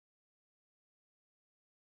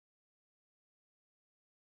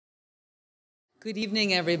Good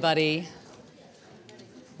evening, everybody.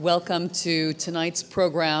 Welcome to tonight's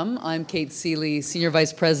program. I'm Kate Seeley, Senior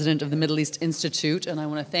Vice President of the Middle East Institute, and I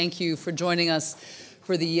want to thank you for joining us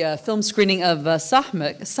for the film screening of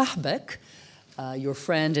Sahbak, your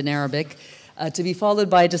friend in Arabic, to be followed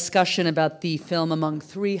by a discussion about the film among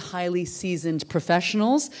three highly seasoned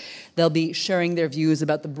professionals. They'll be sharing their views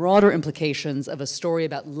about the broader implications of a story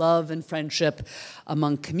about love and friendship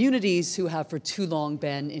among communities who have for too long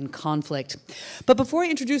been in conflict. But before I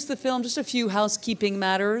introduce the film, just a few housekeeping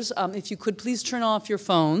matters. If you could please turn off your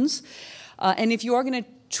phones. And if you are going to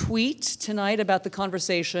tweet tonight about the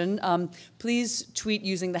conversation, please tweet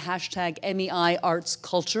using the hashtag MEI Arts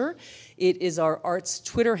Culture. It is our arts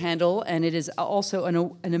Twitter handle, and it is also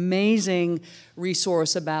an amazing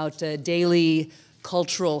resource about daily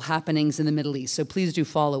cultural happenings in the Middle East, so please do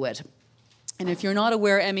follow it. And if you're not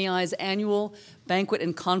aware, MEI's annual banquet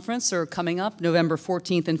and conference are coming up November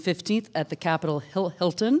 14th and 15th at the Capitol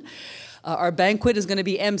Hilton. Our banquet is going to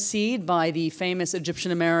be emceed by the famous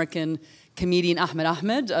Egyptian-American comedian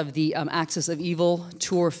Ahmed of the Axis of Evil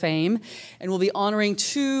tour fame. And we'll be honoring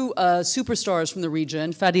two superstars from the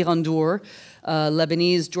region, Fadi Ghandour,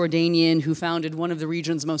 Lebanese Jordanian who founded one of the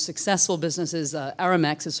region's most successful businesses,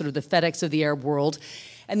 Aramex, is sort of the FedEx of the Arab world.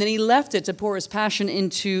 And then he left it to pour his passion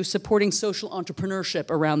into supporting social entrepreneurship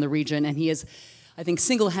around the region. And he has, I think,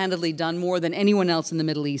 single-handedly done more than anyone else in the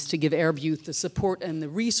Middle East to give Arab youth the support and the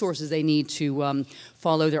resources they need to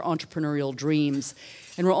follow their entrepreneurial dreams.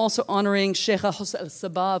 And we're also honoring Sheikha Hossein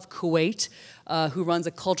al-Sabah of Kuwait, who runs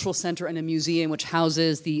a cultural center and a museum which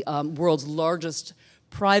houses the world's largest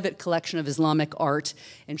private collection of Islamic art,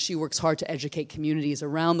 and she works hard to educate communities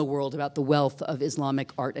around the world about the wealth of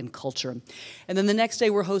Islamic art and culture. And then the next day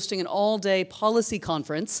we're hosting an all-day policy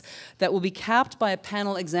conference that will be capped by a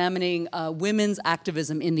panel examining women's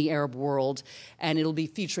activism in the Arab world, and it'll be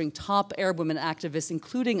featuring top Arab women activists,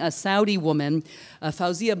 including a Saudi woman,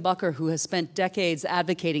 Fawzia Bakr, who has spent decades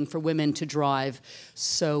advocating for women to drive.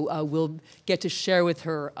 So we'll get to share with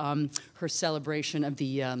her her celebration of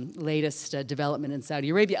the latest development in Saudi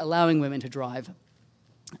Arabia, allowing women to drive.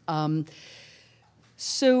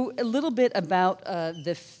 So a little bit about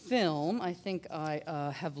the film. I think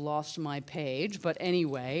I have lost my page, but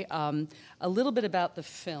anyway, a little bit about the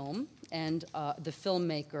film and the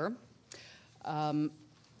filmmaker,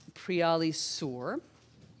 Priyali Sur.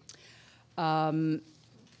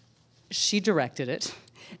 She directed it.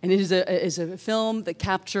 And it is a film that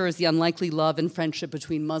captures the unlikely love and friendship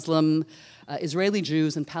between Muslim Israeli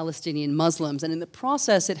Jews and Palestinian Muslims. And in the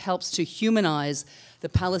process, it helps to humanize the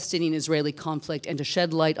Palestinian-Israeli conflict and to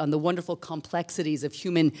shed light on the wonderful complexities of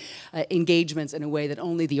human engagements in a way that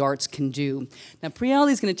only the arts can do. Now,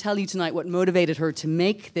 Priyali is going to tell you tonight what motivated her to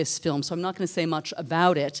make this film, so I'm not going to say much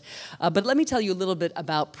about it. But let me tell you a little bit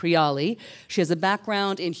about Priyali. She has a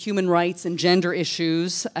background in human rights and gender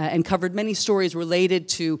issues and covered many stories related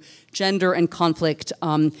to gender and conflict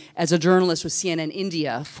as a journalist with CNN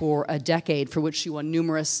India for a decade, for which she won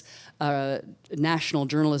numerous national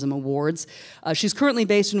journalism awards. She's currently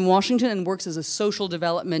based in Washington and works as a social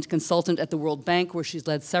development consultant at the World Bank, where she's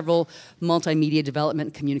led several multimedia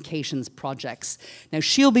development communications projects. Now,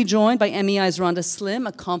 she'll be joined by MEI's Randa Slim,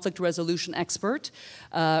 a conflict resolution expert.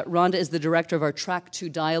 Randa is the director of our Track 2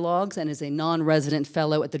 Dialogues and is a non-resident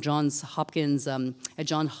fellow at the Johns Hopkins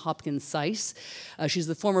SAIS. She's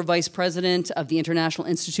the former vice president of the International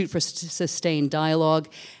Institute for Sustained Dialogue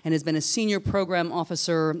and has been a senior program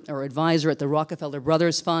officer or advisor at the Rockefeller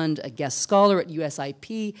Brothers Fund, a guest scholar at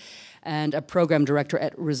USIP, and a program director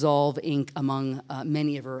at Resolve, Inc., among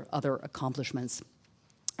many of her other accomplishments.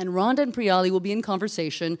 And Randa and Priyali will be in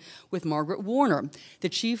conversation with Margaret Warner, the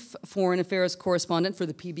chief foreign affairs correspondent for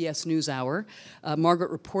the PBS News Hour. Margaret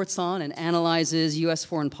reports on and analyzes U.S.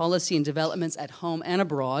 foreign policy and developments at home and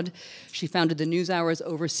abroad. She founded the News Hour's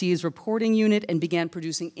overseas reporting unit and began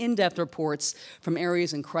producing in-depth reports from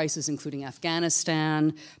areas in crisis, including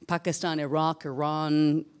Afghanistan, Pakistan, Iraq,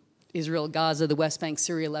 Iran, Israel, Gaza, the West Bank,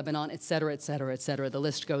 Syria, Lebanon, et cetera, et cetera, et cetera. The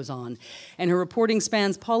list goes on. And her reporting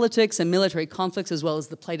spans politics and military conflicts, as well as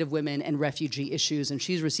the plight of women and refugee issues. And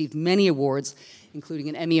she's received many awards, including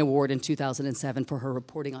an Emmy Award in 2007 for her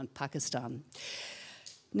reporting on Pakistan.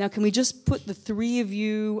 Now, can we just put the three of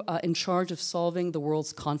you in charge of solving the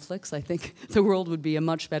world's conflicts? I think the world would be a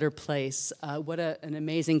much better place. What an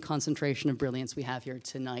amazing concentration of brilliance we have here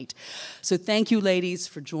tonight. So thank you, ladies,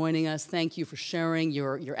 for joining us. Thank you for sharing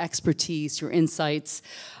your expertise, your insights,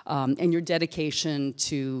 and your dedication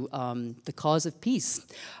to the cause of peace.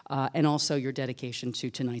 and also your dedication to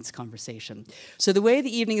tonight's conversation. So the way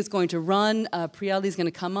the evening is going to run, Priyali is going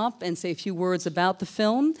to come up and say a few words about the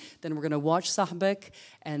film, then we're going to watch Sahbak,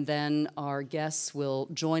 and then our guests will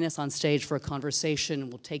join us on stage for a conversation.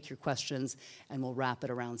 We'll take your questions, and we'll wrap it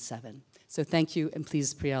around 7. So thank you, and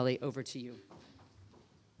please, Priyali, over to you.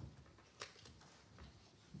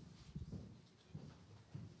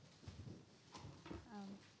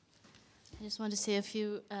 I just want to say a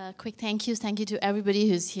few quick thank yous. Thank you to everybody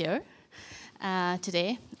who's here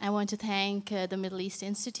today. I want to thank the Middle East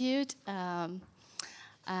Institute, Lynn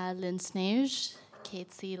Snej,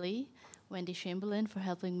 Kate Seeley, Wendy Chamberlain for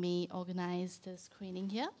helping me organize the screening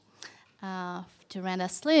here, to Randa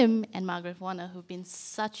Slim and Margaret Warner, who've been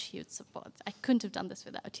such huge support. I couldn't have done this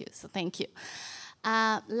without you, so thank you.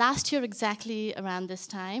 Last year, exactly around this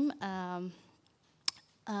time,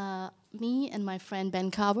 me and my friend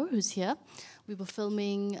Ben Carver, who's here, we were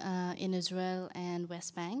filming in Israel and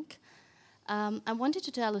West Bank. I wanted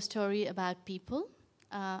to tell a story about people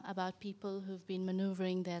who've been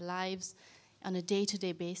maneuvering their lives on a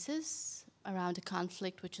day-to-day basis around a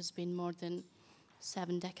conflict which has been more than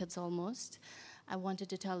 7 decades almost. I wanted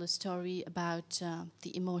to tell a story about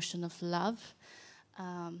the emotion of love,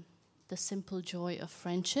 the simple joy of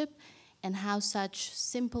friendship, and how such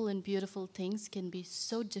simple and beautiful things can be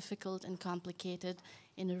so difficult and complicated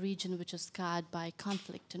in a region which is scarred by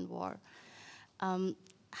conflict and war.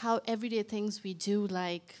 How everyday things we do,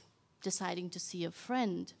 like deciding to see a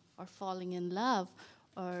friend, or falling in love,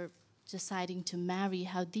 or deciding to marry,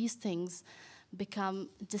 how these things become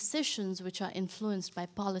decisions which are influenced by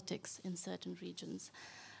politics in certain regions.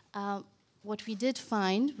 What we did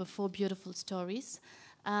find were 4 beautiful stories.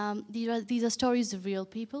 These are stories of real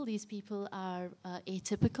people. These people are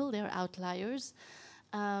atypical, they're outliers.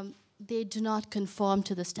 They do not conform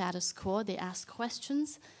to the status quo, they ask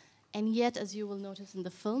questions, and yet, as you will notice in the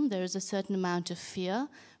film, there is a certain amount of fear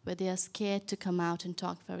where they are scared to come out and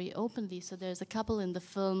talk very openly. So there's a couple in the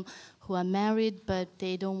film who are married, but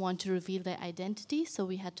they don't want to reveal their identity, so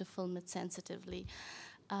we had to film it sensitively.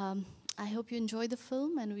 I hope you enjoy the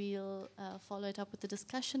film, and we'll follow it up with a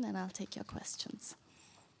discussion, and I'll take your questions.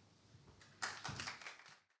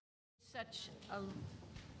 Such a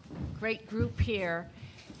great group here.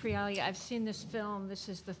 Priyali, I've seen this film. This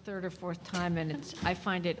is the 3rd or 4th time, and I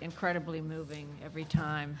find it incredibly moving every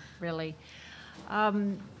time, really.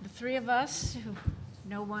 The 3 of us who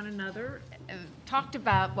know one another talked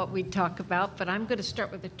about what we'd talk about, but I'm going to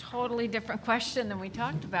start with a totally different question than we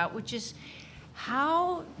talked about, which is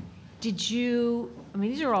how did you, I mean,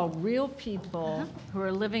 these are all real people who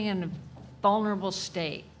are living in a vulnerable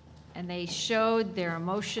state, and they showed their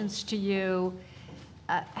emotions to you.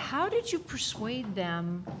 How did you persuade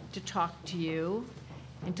them to talk to you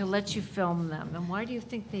and to let you film them? And why do you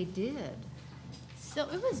think they did? So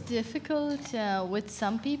it was difficult with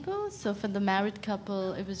some people. So for the married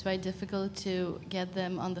couple, it was very difficult to get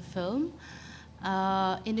them on the film.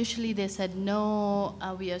 Initially, they said, no,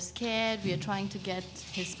 we are scared. We are trying to get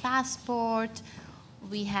his passport.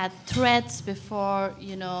 We had threats before,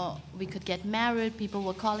 you know, we could get married. People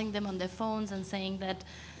were calling them on their phones and saying that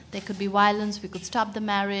there could be violence, we could stop the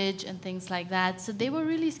marriage and things like that. So they were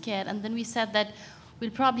really scared. And then we said that we'll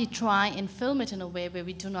probably try and film it in a way where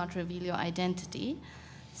we do not reveal your identity.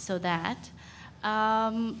 So that.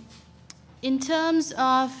 In terms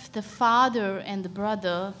of the father and the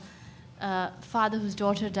brother, father whose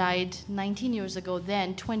daughter died 19 years ago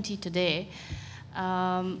then, 20 today,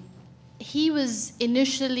 he was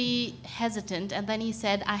initially hesitant, and then he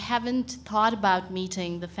said, I haven't thought about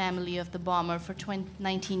meeting the family of the bomber for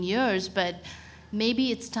 19 years, but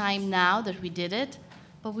maybe it's time now that we did it.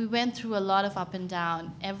 But we went through a lot of up and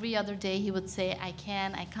down. Every other day he would say, I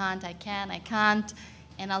can, I can't, I can, I can't.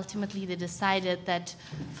 And ultimately they decided that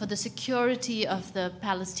for the security of the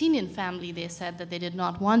Palestinian family, they said that they did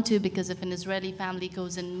not want to, because if an Israeli family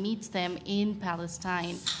goes and meets them in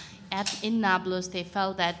Palestine, in Nablus, they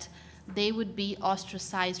felt that they would be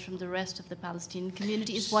ostracized from the rest of the Palestinian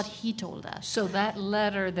community, is what he told us. So that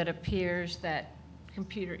letter that appears, that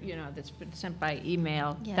computer, you know, that's been sent by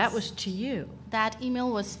email, yes, that was to you? That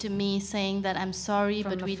email was to me saying that I'm sorry,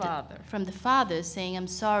 from the father. From the father saying, I'm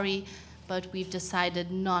sorry, but we've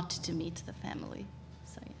decided not to meet the family.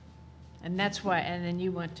 So, yeah. And that's why, and then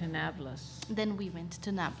you went to Nablus. Then we went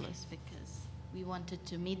to Nablus because we wanted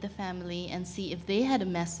to meet the family and see if they had a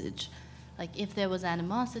message. Like if there was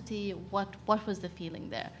animosity, what was the feeling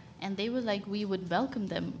there? And they were like, we would welcome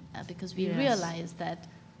them because we, yes, realized that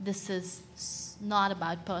this is not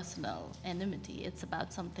about personal enmity. It's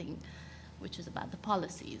about something which is about the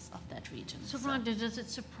policies of that region. So Randa, does it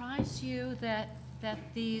surprise you that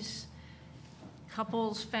these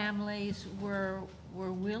couples, families were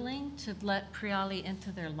willing to let Priyali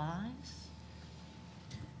into their lives?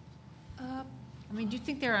 I mean, do you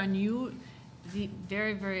think they're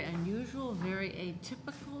very, very unusual, very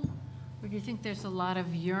atypical? Or do you think there's a lot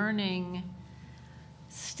of yearning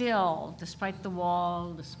still, despite the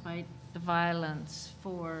wall, despite the violence,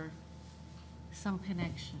 for some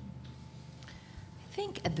connection? I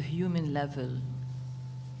think at the human level,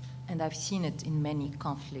 and I've seen it in many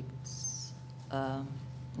conflicts, in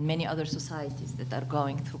many other societies that are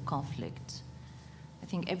going through conflict, I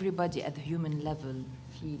think everybody at the human level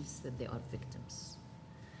feels that they are victims.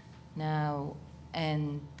 Now,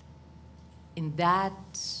 and in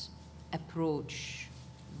that approach,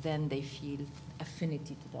 then they feel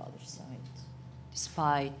affinity to the other side,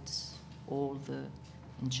 despite all the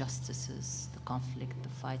injustices, the conflict, the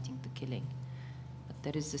fighting, the killing. But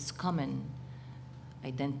there is this common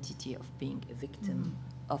identity of being a victim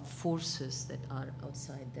of forces that are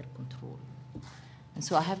outside their control. And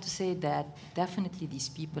so I have to say that definitely these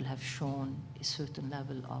people have shown a certain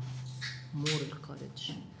level of moral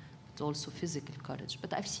courage, but also physical courage.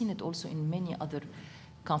 But I've seen it also in many other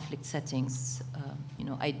conflict settings. You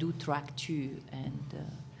know, I do track too, and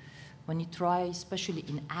when you try, especially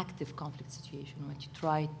in active conflict situation, when you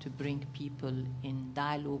try to bring people in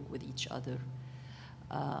dialogue with each other,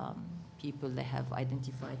 people they have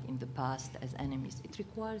identified in the past as enemies, it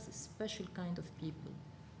requires a special kind of people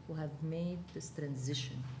who have made this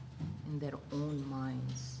transition in their own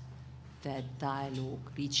minds, that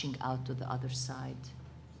dialogue, reaching out to the other side,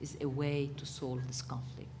 is a way to solve this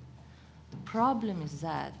conflict. The problem is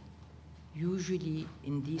that usually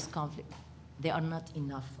in these conflicts, there are not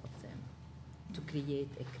enough of them to create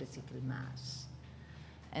a critical mass.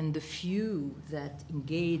 And the few that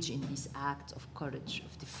engage in these acts of courage,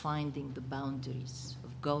 of defining the boundaries,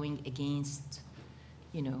 of going against,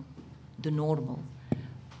 you know, the normal,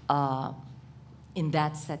 in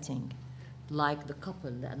that setting, like the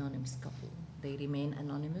couple, the anonymous couple, they remain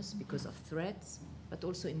anonymous because of threats, but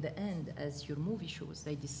also in the end, as your movie shows,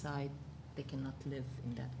 they decide they cannot live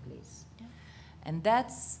in that place. Yeah. And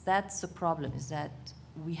that's the problem, is that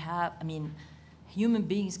we have, I mean, human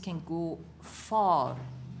beings can go far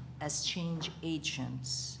as change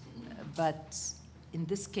agents, but in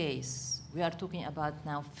this case, we are talking about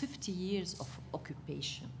now 50 years of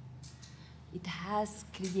occupation. It has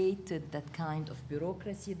created that kind of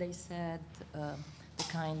bureaucracy, they said, the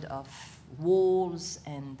kind of walls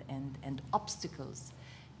and obstacles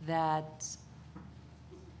that,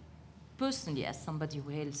 personally, as somebody who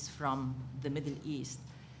hails from the Middle East,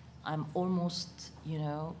 I'm almost, you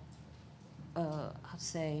know, how to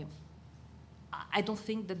say, I don't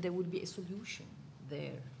think that there will be a solution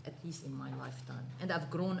there, at least in my lifetime. And I've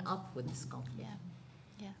grown up with this conflict. Yeah.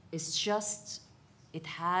 Yeah. It's just, it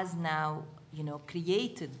has now, you know,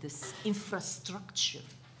 created this infrastructure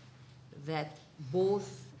that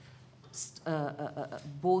both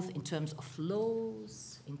in terms of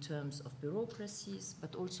laws, in terms of bureaucracies,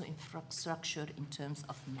 but also infrastructure in terms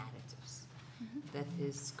of narratives, that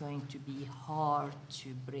is going to be hard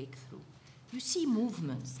to break through. You see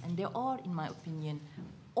movements, and there are, in my opinion,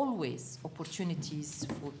 always opportunities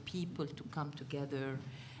for people to come together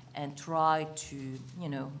and try to, you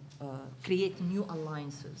know, create new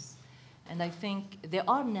alliances. And I think there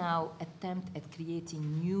are now attempts at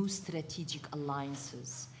creating new strategic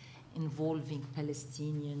alliances involving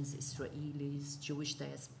Palestinians, Israelis, Jewish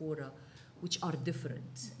diaspora, which are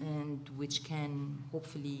different and which can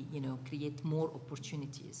hopefully, you know, create more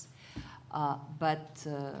opportunities.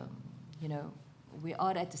 You know, we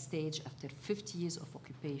are at a stage after 50 years of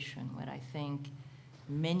occupation where I think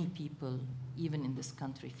many people, even in this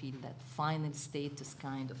country, feel that final status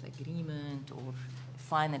kind of agreement or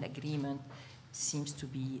final agreement seems to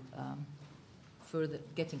be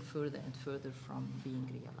getting further and further from being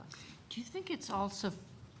realized. Do you think it's also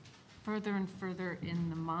further and further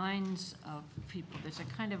in the minds of people? There's a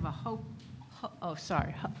kind of a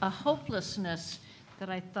hopelessness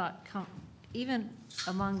that I thought even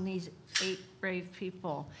among these 8 brave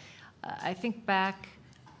people. I think back,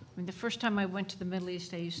 I mean, the first time I went to the Middle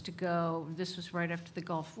East, I used to go, this was right after the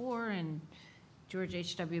Gulf War, and George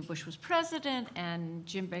H.W. Bush was president, and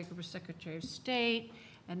Jim Baker was Secretary of State,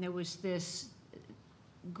 and there was this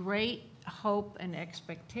great hope and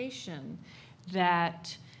expectation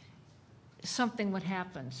that something would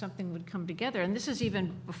happen, something would come together. And this is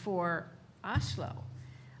even before Oslo.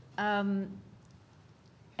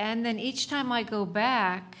 And then each time I go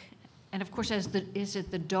back, and of course, is it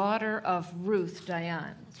the daughter of Ruth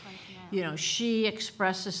Dayan? That's right, yeah. You know, she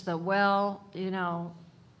expresses the, well, you know,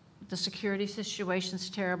 The security situation's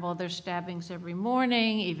terrible. There's stabbings every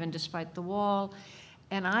morning, even despite the wall.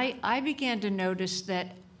 And I began to notice that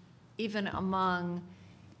even among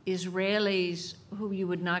Israelis who you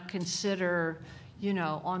would not consider, you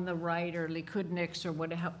know, on the right or Likudniks or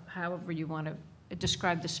whatever, however you want to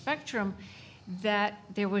describe the spectrum, that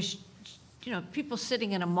there was, you know, people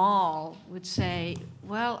sitting in a mall would say,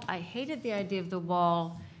 well, I hated the idea of the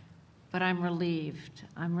wall, but I'm relieved.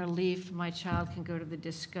 I'm relieved my child can go to the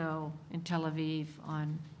disco in Tel Aviv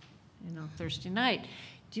on, you know, Thursday night.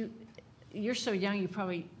 You're so young, you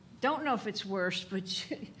probably don't know if it's worse, but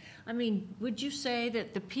I mean, would you say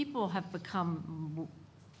that the people have become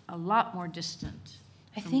a lot more distant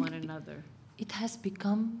from one another? It has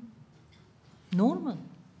become normal.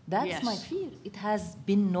 That's Yes. my fear. It has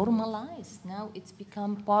been normalized. Now it's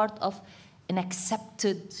become part of an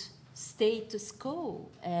accepted status quo,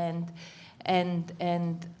 and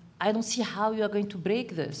I don't see how you are going to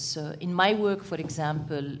break this. In my work, for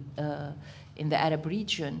example, in the Arab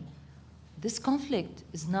region, this conflict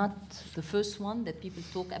is not the first one that people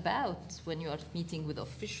talk about when you are meeting with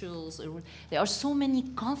officials. There are so many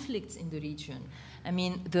conflicts in the region. I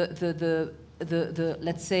mean,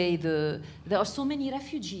 let's say there are so many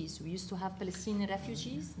refugees. We used to have Palestinian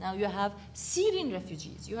refugees. Now you have Syrian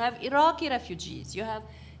refugees. You have Iraqi refugees. You have,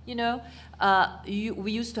 you know,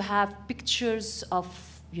 we used to have pictures of,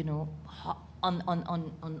 you know,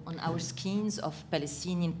 on our skins of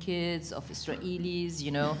Palestinian kids, of Israelis,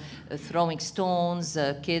 you know, throwing stones,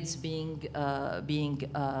 kids being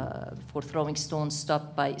for throwing stones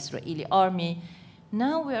stopped by Israeli army.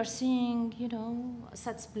 Now we are seeing, you know,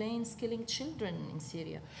 Assad's planes killing children in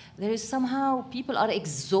Syria. There is somehow people are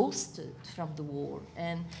exhausted from the war,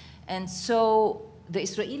 and so the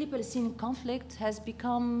Israeli-Palestinian conflict has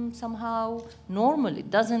become somehow normal. It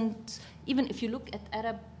doesn't, even if you look at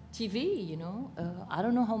Arab TV, you know, I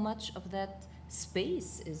don't know how much of that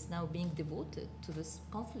space is now being devoted to this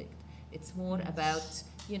conflict. It's more about,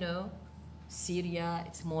 you know, Syria,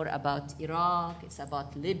 it's more about Iraq, it's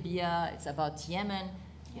about Libya, it's about Yemen.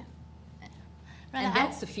 Yeah. And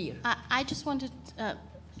that's the fear. I just wanted,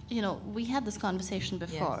 you know, we had this conversation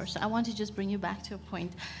before, Yes. so I want to just bring you back to a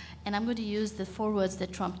point. And I'm going to use the 4 words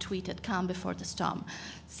that Trump tweeted, calm before the storm.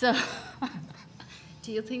 So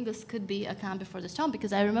do you think this could be a calm before the storm?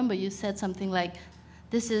 Because I remember you said something like,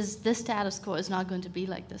 this status quo is not going to be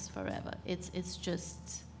like this forever. It's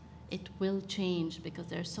just, it will change because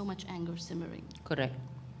there's so much anger simmering. Correct,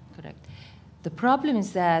 correct. The problem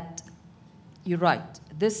is that, you're right,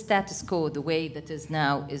 this status quo, the way that is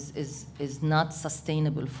now, is not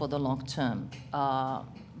sustainable for the long term.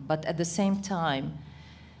 But at the same time,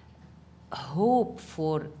 hope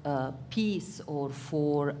for peace or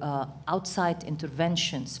for outside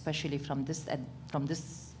intervention, especially from this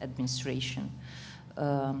administration,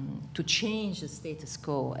 to change the status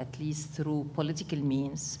quo, at least through political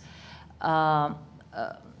means, I'm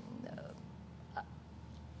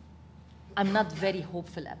not very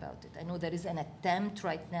hopeful about it. I know there is an attempt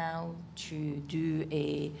right now to do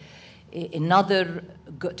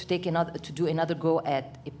to do another go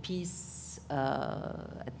at a peace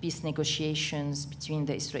negotiations between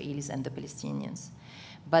the Israelis and the Palestinians,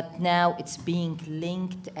 but now it's being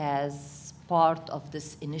linked as part of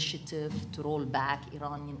this initiative to roll back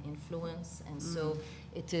Iranian influence, and so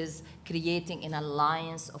it is creating an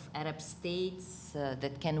alliance of Arab states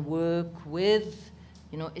that can work with,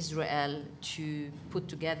 you know, Israel to put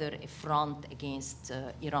together a front against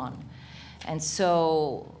Iran. And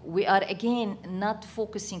so we are, again, not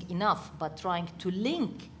focusing enough, but trying to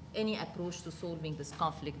link any approach to solving this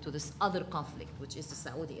conflict to this other conflict, which is the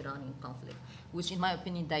Saudi-Iranian conflict, which, in my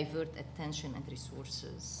opinion, divert attention and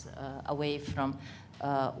resources away from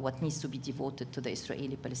what needs to be devoted to the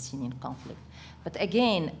Israeli-Palestinian conflict. But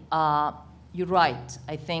again, you're right.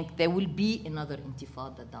 I think there will be another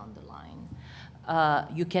intifada down the line.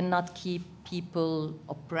 You cannot keep people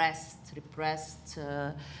oppressed, repressed,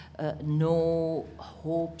 no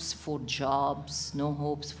hopes for jobs, no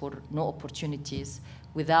hopes for no opportunities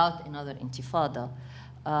without another intifada.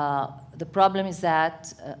 The problem is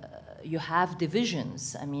that you have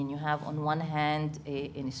divisions. I mean, you have on one hand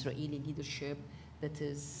an Israeli leadership that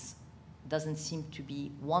doesn't seem to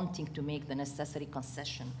be wanting to make the necessary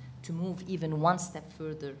concession to move even one step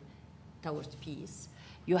further towards peace.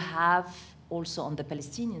 You have also on the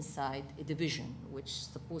Palestinian side a division, which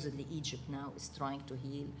supposedly Egypt now is trying to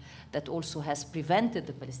heal, that also has prevented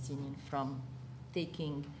the Palestinians from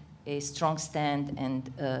taking a strong stand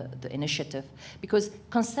and the initiative. Because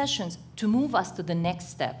concessions, to move us to the next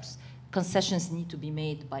steps, concessions need to be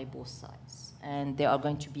made by both sides, and there are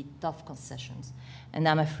going to be tough concessions. And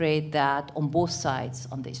I'm afraid that on both sides,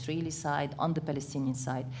 on the Israeli side, on the Palestinian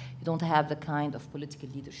side, you don't have the kind of political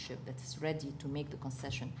leadership that is ready to make the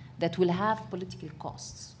concession that will have political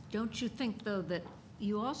costs. Don't you think, though, that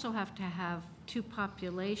you also have to have two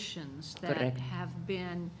populations that Correct. have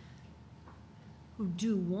been, who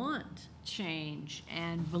do want change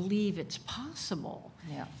and believe it's possible?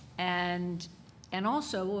 Yeah. And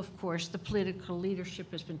also, of course, the political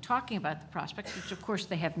leadership has been talking about the prospects, which of course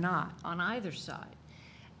they have not on either side.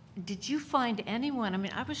 Did you find anyone, I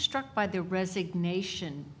mean, I was struck by the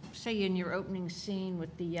resignation, say in your opening scene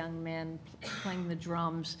with the young men playing the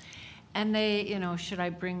drums, and they, you know, should I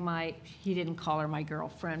bring my, he didn't call her my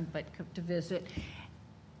girlfriend, but come to visit.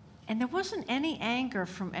 And there wasn't any anger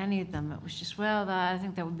from any of them. It was just, well, I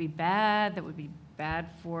think that would be bad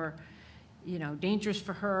for, you know, dangerous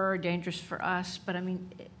for her, dangerous for us. But I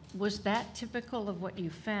mean, was that typical of what you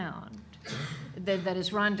found? That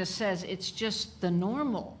as Randa says, it's just the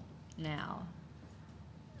normal now.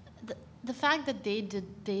 The fact that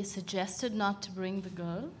they suggested not to bring the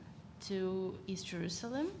girl to East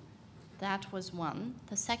Jerusalem, that was one.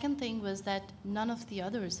 The second thing was that none of the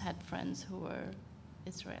others had friends who were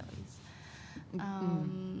Israelis.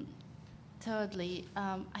 Thirdly,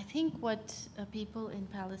 I think what people in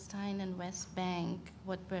Palestine and West Bank,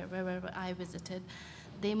 wherever I visited,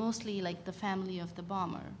 they mostly like the family of the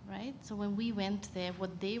bomber, right? So when we went there,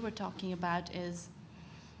 what they were talking about is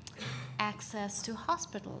access to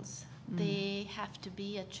hospitals. They have to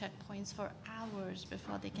be at checkpoints for hours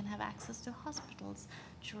before they can have access to hospitals.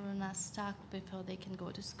 Children are stuck before they can go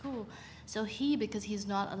to school. So because he's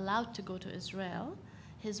not allowed to go to Israel,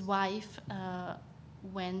 his wife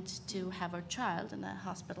went to have her child in a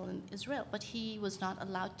hospital in Israel, but he was not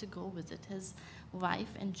allowed to go visit his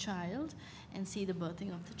wife and child and see the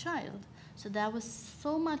birthing of the child. So there was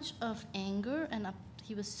so much of anger, and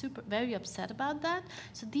he was very upset about that.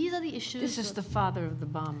 So these are the issues. This is the father of the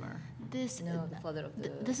bomber. The father of the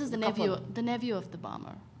this is the couple. nephew of the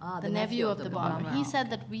bomber. The nephew of the bomber. He said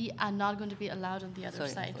that we are not going to be allowed on the other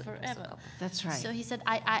side forever. That's right. So he said,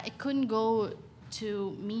 I couldn't go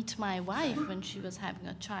to meet my wife when she was having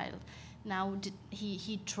a child. Now,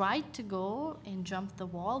 he tried to go and jump the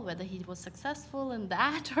wall. Whether he was successful in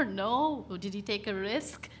that or no, or did he take a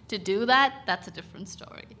risk to do that? That's a different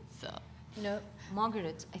story. So, you know,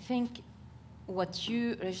 Margaret, I think what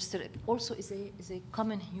you registered also is a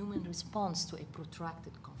common human response to a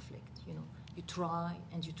protracted conflict. You know, you try,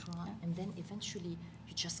 and then eventually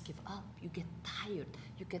you just give up. You get tired,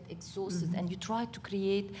 you get exhausted, and you try to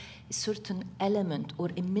create a certain element or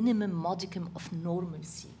a minimum modicum of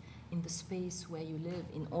normalcy in the space where you live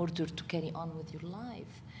in order to carry on with your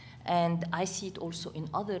life. And I see it also in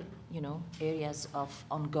other, you know, areas of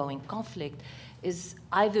ongoing conflict, is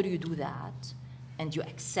either you do that and you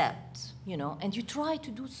accept, you know, and you try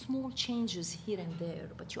to do small changes here and there,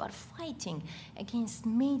 but you are fighting against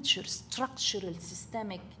major structural,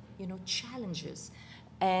 systemic, you know, challenges,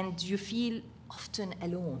 and you feel often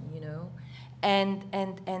alone, you know, and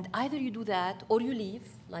either you do that or you leave,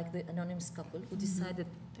 like the anonymous couple who decided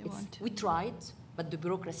we tried, but the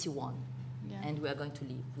bureaucracy won, and we are going to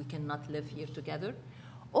leave. We cannot live here together,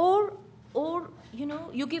 or you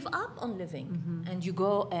know, you give up on living and you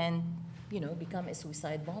go and, you know, become a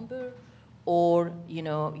suicide bomber, or, you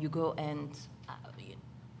know, you go and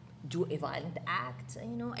do a violent act,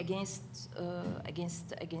 you know, against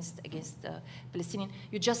Palestinian.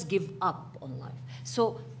 You just give up on life.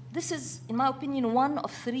 So this is, in my opinion, one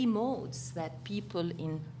of three modes that people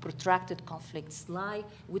in protracted conflicts lie,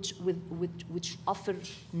 which offer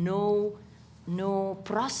no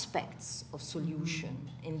prospects of solution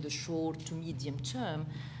in the short to medium term,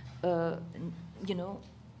 you know,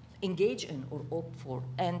 engage in or opt for.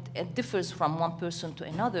 And it differs from one person to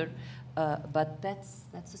another, but that's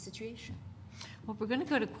the situation. Well, we're going to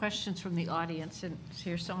go to questions from the audience, and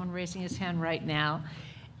here's someone raising his hand right now.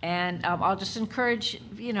 And I'll just encourage,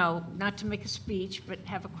 you know, not to make a speech, but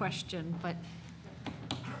have a question. But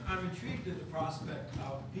I'm intrigued at the prospect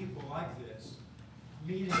of people like this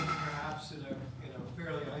meeting perhaps in a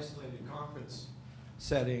fairly isolated conference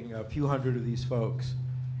setting, a few hundred of these folks,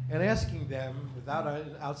 and asking them, without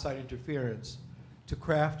outside interference, to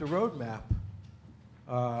craft a roadmap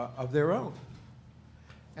of their own.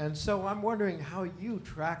 And so I'm wondering how you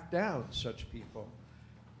track down such people,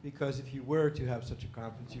 because if you were to have such a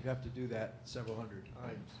conference, you'd have to do that several hundred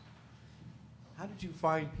times. How did you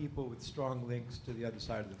find people with strong links to the other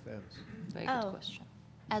side of the fence? Very good question.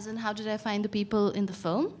 As in, how did I find the people in the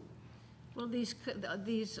film? well,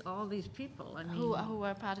 all these people, I mean, who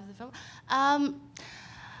were part of the film.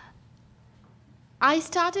 I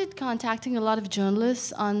started contacting a lot of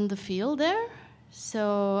journalists on the field there.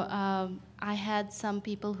 So I had some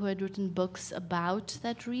people who had written books about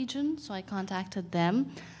that region, so I contacted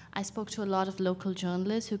them. I spoke to a lot of local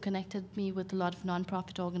journalists who connected me with a lot of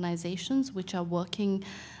nonprofit organizations which are working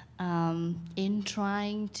in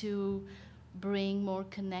trying to bring more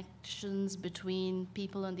connections between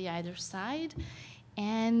people on the either side.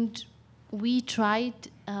 And we tried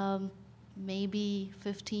maybe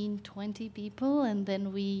 15, 20 people, and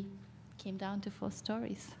then we came down to 4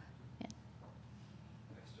 stories.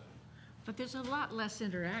 But there's a lot less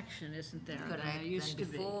interaction, isn't there? Correct, than there used than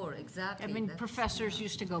to before, be. exactly. I mean, That's- professors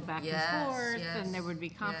used to go back Yes, and forth, yes, and there would be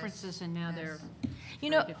conferences, yes, and now yes. they're You very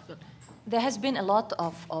know, difficult. there has been a lot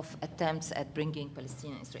of attempts at bringing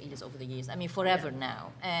Palestinian and Israelis over the years. I mean, forever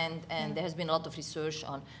now. And there has been a lot of research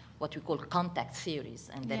on what we call contact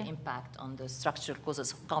theories and their impact on the structural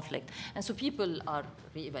causes of conflict. And so people are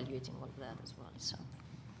reevaluating all of that as well. So.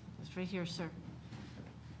 It's right here, sir.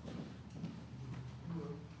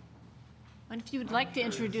 And if you would like to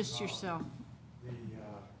introduce yourself.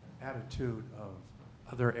 The attitude of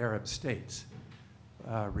other Arab states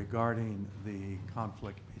regarding the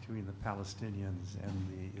conflict between the Palestinians and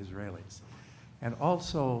the Israelis, and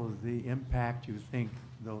also the impact you think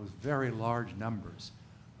those very large numbers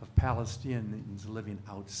of Palestinians living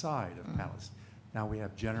outside of Palestine. Now we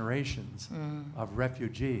have generations of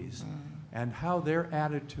refugees, and how their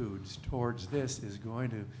attitudes towards this is going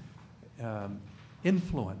to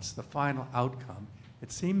influence the final outcome.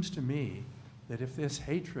 It seems to me that if this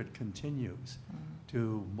hatred continues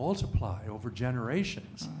to multiply over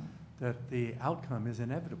generations, that the outcome is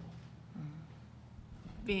inevitable.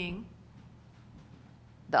 Being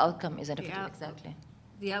The outcome is inevitable, out- exactly.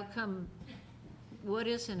 the outcome, what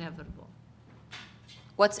is inevitable?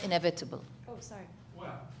 What's inevitable? Oh, sorry.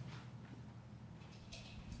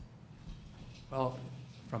 Well,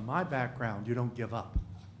 from my background, you don't give up.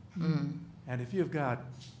 And if you've got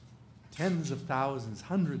tens of thousands,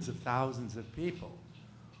 hundreds of thousands of people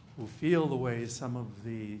who feel the way some of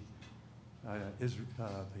the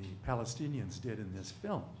Palestinians did in this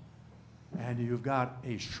film, and you've got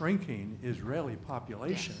a shrinking Israeli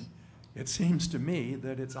population, it seems to me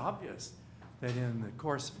that it's obvious that in the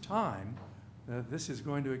course of time, this is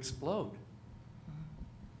going to explode.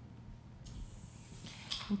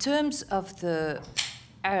 In terms of the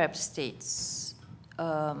Arab states,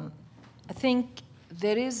 I think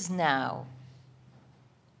there is now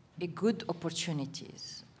a good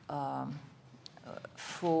opportunities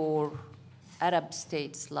for Arab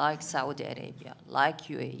states like Saudi Arabia, like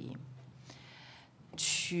UAE,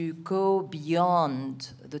 to go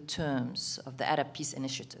beyond the terms of the Arab Peace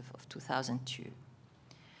Initiative of 2002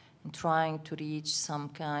 in trying to reach some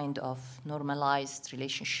kind of normalized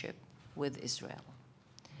relationship with Israel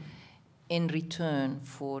in return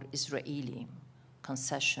for Israeli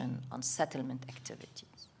concession on settlement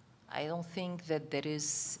activities. I don't think that there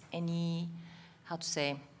is any, how to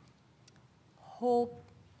say, hope,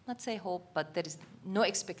 not say hope, but there is no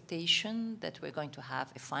expectation that we're going to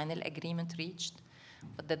have a final agreement reached,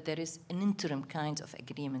 but that there is an interim kind of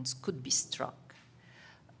agreements could be struck,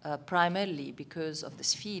 primarily because of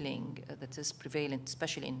this feeling that is prevalent,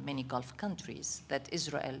 especially in many Gulf countries, that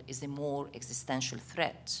Israel is a more existential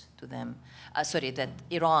threat to them. That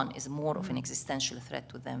Iran is more of an existential threat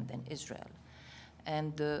to them than Israel.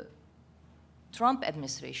 And the Trump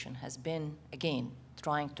administration has been, again,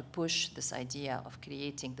 trying to push this idea of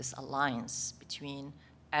creating this alliance between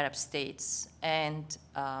Arab states and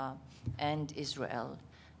Israel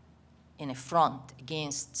in a front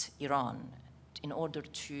against Iran in order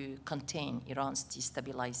to contain Iran's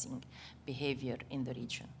destabilizing behavior in the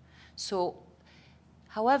region. So,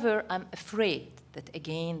 however, I'm afraid that,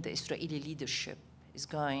 again, the Israeli leadership is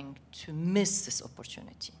going to miss this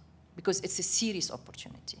opportunity because it's a serious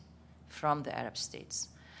opportunity from the Arab states.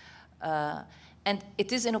 And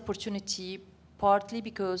it is an opportunity partly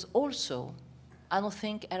because also I don't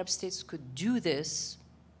think Arab states could do this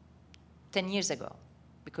 10 years ago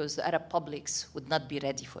because the Arab publics would not be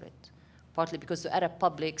ready for it. Partly because the Arab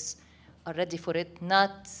publics are ready for it,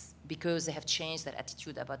 not because they have changed their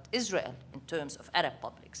attitude about Israel in terms of Arab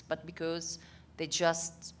publics, but because they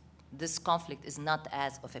just, this conflict is not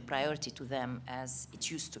as of a priority to them as it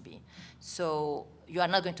used to be. So you are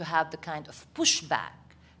not going to have the kind of pushback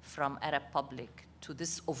from Arab public to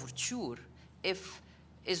this overture if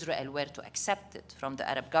Israel were to accept it from the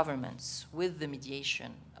Arab governments with the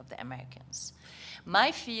mediation of the Americans.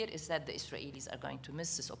 My fear is that the Israelis are going to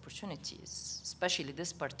miss these opportunities, especially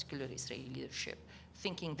this particular Israeli leadership,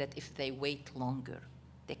 thinking that if they wait longer,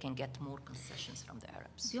 they can get more concessions from the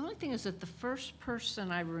Arabs. The only thing is that the first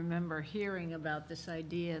person I remember hearing about this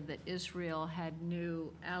idea that Israel had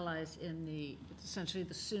new allies in essentially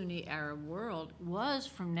the Sunni Arab world was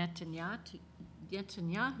from Netanyahu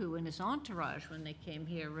and his entourage when they came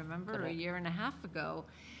here, remember, Correct. a year and a half ago.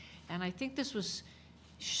 And I think this was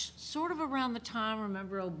sort of around the time,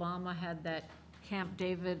 remember, Obama had that Camp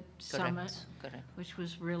David summit, Correct. which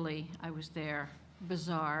was really, I was there,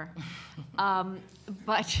 bizarre.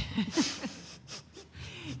 But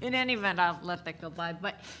in any event, I'll let that go by.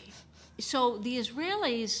 But so the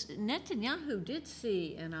Israelis, Netanyahu did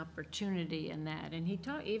see an opportunity in that, and he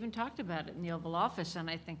even talked about it in the Oval Office, and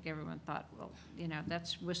I think everyone thought, well, you know,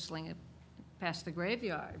 that's whistling past the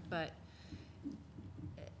graveyard. But,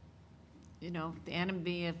 you know, the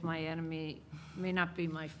enemy of my enemy may not be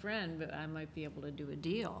my friend, but I might be able to do a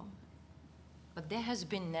deal. But there has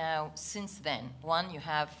been now, since then, one, you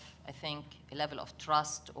have, I think, a level of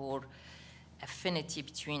trust or affinity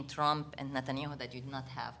between Trump and Netanyahu that you did not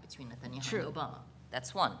have between Netanyahu and Obama.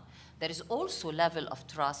 That's one. There is also a level of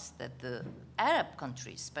trust that the Arab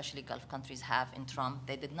countries, especially Gulf countries, have in Trump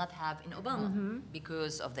they did not have in Obama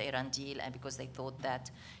because of the Iran deal and because they thought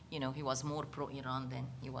that, you know, he was more pro-Iran than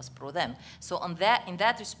he was pro-them. So on that, in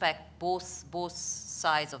that respect, both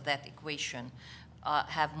sides of that equation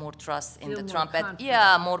have more trust in the Trump,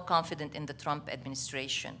 more confident in the Trump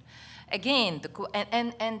administration. Again,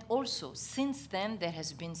 and also since then there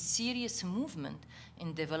has been serious movement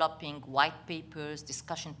in developing white papers,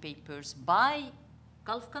 discussion papers by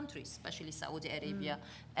Gulf countries, especially Saudi Arabia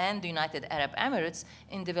and the United Arab Emirates,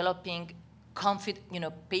 in developing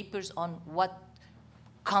papers on what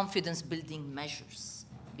confidence-building measures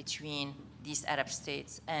between these Arab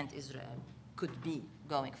states and Israel could be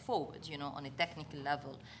going forward, you know, on a technical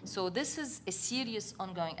level. So this is a serious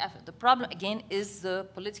ongoing effort. The problem, again, is the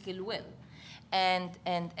political will. And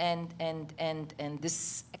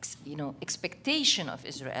this, expectation of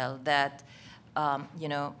Israel that,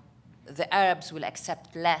 the Arabs will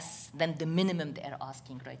accept less than the minimum they are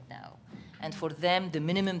asking right now. And for them, the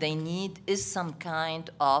minimum they need is some kind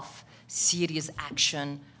of serious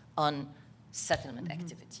action on settlement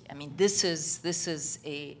activity. I mean, this is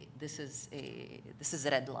a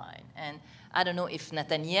red line. And I don't know if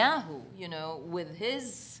Netanyahu, with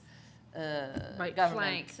his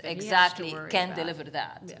government exactly can deliver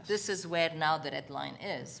that. Yes. This is where now the red line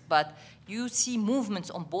is. But you see movements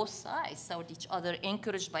on both sides toward each other,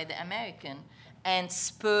 encouraged by the American and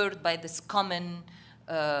spurred by this common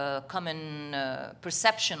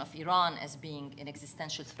perception of Iran as being an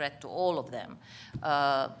existential threat to all of them.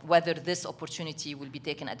 Whether this opportunity will be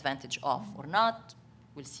taken advantage of or not,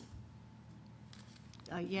 we'll see.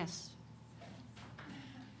 Yes.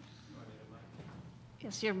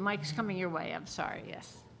 Yes, your mic's coming your way. I'm sorry.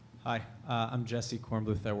 Yes. Hi, I'm Jesse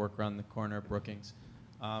Kornbluth. I work around the corner at Brookings.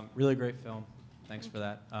 Really great film. Thanks for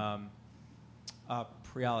that.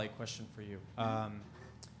 Priyali, question for you.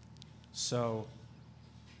 So,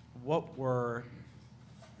 what were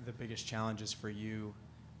the biggest challenges for you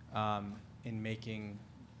in making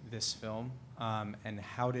this film, and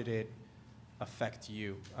how did it affect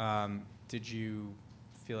you? Did you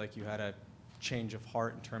feel like you had a change of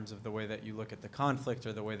heart in terms of the way that you look at the conflict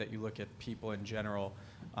or the way that you look at people in general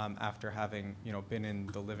after having been in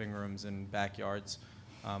the living rooms and backyards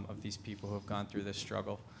of these people who have gone through this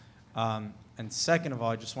struggle? And second of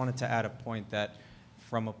all, I just wanted to add a point that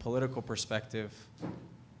from a political perspective,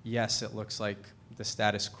 yes, it looks like the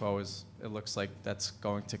status quo it looks like that's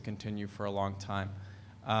going to continue for a long time.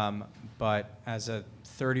 But as a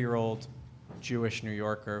 30-year-old Jewish New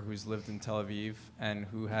Yorker who's lived in Tel Aviv and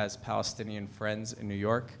who has Palestinian friends in New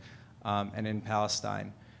York and in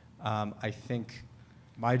Palestine, I think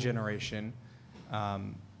my generation,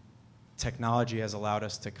 technology has allowed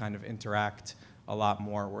us to kind of interact a lot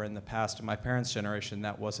more, where in the past, in my parents' generation,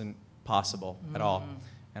 that wasn't possible at all.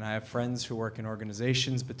 And I have friends who work in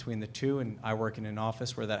organizations between the two, and I work in an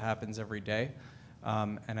office where that happens every day.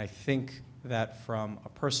 And I think that from a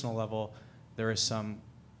personal level, there is some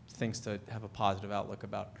things to have a positive outlook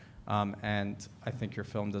about. And I think your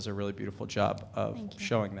film does a really beautiful job of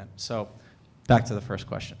showing that. So back to the first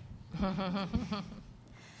question.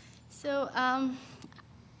 So,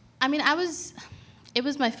 I mean, it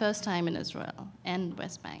was my first time in Israel and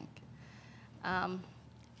West Bank.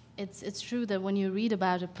 It's true that when you read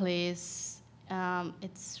about a place,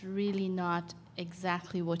 it's really not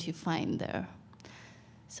exactly what you find there.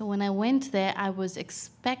 So when I went there, I was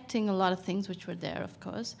expecting a lot of things, which were there, of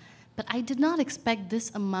course, but I did not expect this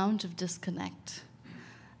amount of disconnect.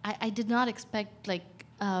 I did not expect, like,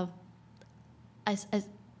 as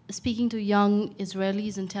speaking to young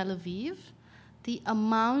Israelis in Tel Aviv, the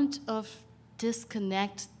amount of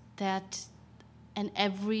disconnect that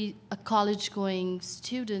a college-going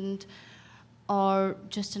student or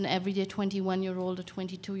just an everyday 21-year-old or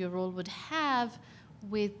 22-year-old would have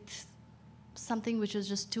with something which is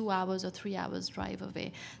just 2 hours or 3 hours drive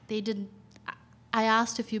away. I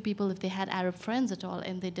asked a few people if they had Arab friends at all,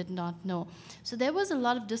 and they did not know. So there was a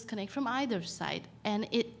lot of disconnect from either side, and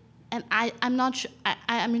I'm not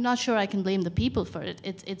sure I can blame the people for it.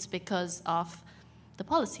 It's because of the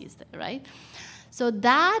policies there, right? So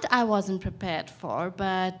that I wasn't prepared for,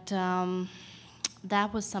 but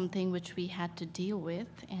that was something which we had to deal with,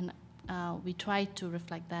 and we tried to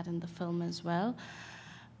reflect that in the film as well.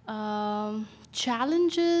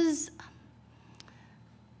 Challenges,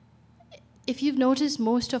 if you've noticed,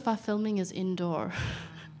 most of our filming is indoor.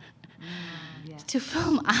 Yeah. To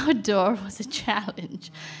film outdoor was a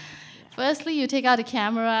challenge. Firstly, you take out a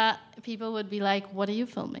camera, people would be like, what are you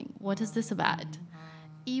filming? What is this about?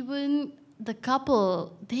 Even the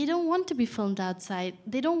couple, they don't want to be filmed outside.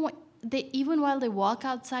 Even while they walk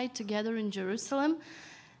outside together in Jerusalem,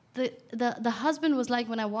 the husband was like,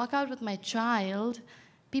 when I walk out with my child,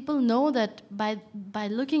 people know that by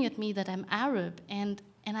looking at me that I'm Arab, and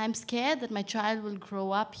I'm scared that my child will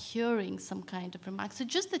grow up hearing some kind of remarks. So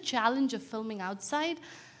just the challenge of filming outside,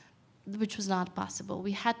 which was not possible.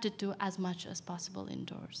 We had to do as much as possible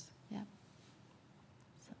indoors. Yeah.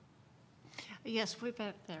 So. Yes, way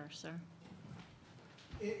back there, sir.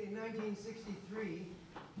 In 1963,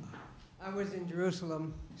 I was in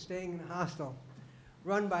Jerusalem, staying in a hostel,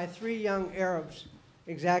 run by 3 young Arabs,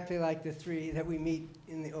 exactly like the 3 that we meet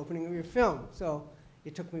in the opening of your film. So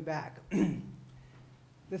it took me back.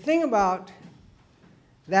 The thing about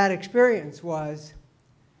that experience was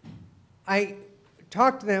I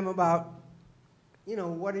talked to them about,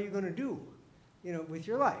 what are you going to do, with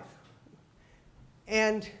your life?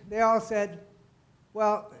 And they all said,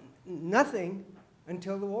 well, nothing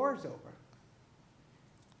until the war is over.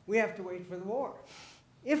 We have to wait for the war.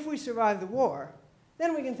 If we survive the war,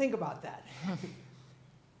 then we can think about that.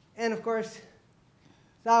 And of course,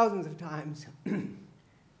 thousands of times,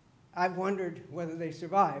 I've wondered whether they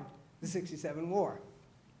survived the '67 war.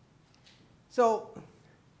 So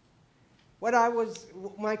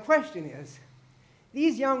my question is,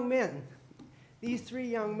 these young men, these 3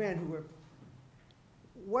 young men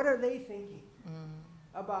what are they thinking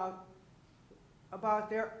about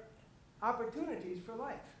their opportunities for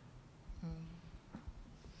life?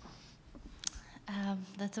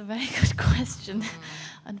 That's a very good question.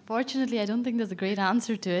 Unfortunately, I don't think there's a great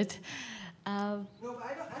answer to it. No, but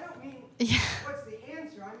I don't mean what's the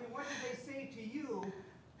answer. I mean, what did they say to you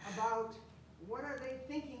about what are they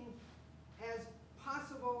thinking as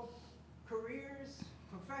possible careers,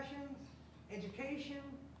 professions, education?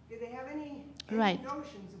 Did they have any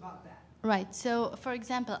notions about that? Right. So, for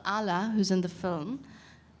example, Ala, who's in the film,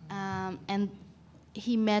 and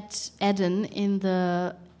he met Eden in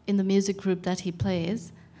the music group that he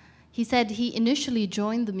plays. He said he initially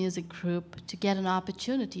joined the music group to get an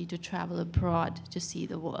opportunity to travel abroad to see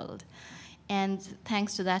the world. And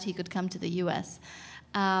thanks to that, he could come to the US.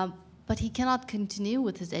 But he cannot continue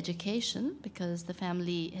with his education because the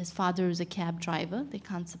family, his father is a cab driver. They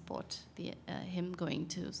can't support him going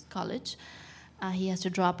to college. He has to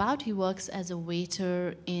drop out. He works as a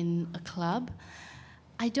waiter in a club.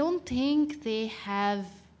 I don't think they have...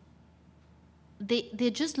 They're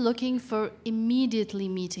just looking for immediately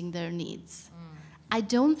meeting their needs. I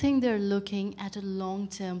don't think they're looking at a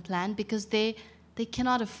long-term plan because they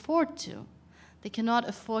cannot afford to. They cannot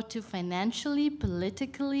afford to financially,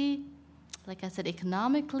 politically, like I said,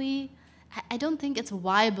 economically. I don't think it's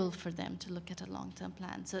viable for them to look at a long-term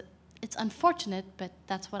plan. So it's unfortunate, but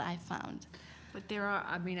that's what I found. But there are,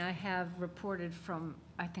 I have reported from,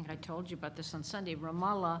 I think I told you about this on Sunday,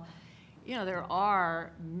 Ramallah. There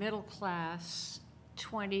are middle-class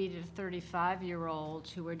 20 to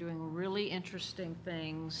 35-year-olds who are doing really interesting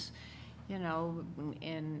things,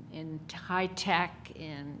 in high tech,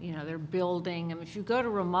 they're building. If you go to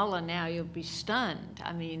Ramallah now, you'll be stunned.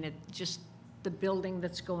 Just the building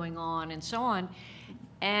that's going on and so on.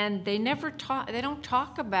 And they don't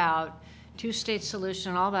talk about two-state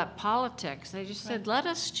solution and all that politics. They just said, let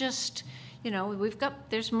us just...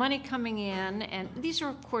 there's money coming in, and these are,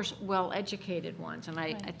 of course, well-educated ones. And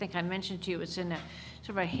I think I mentioned to you, it's in a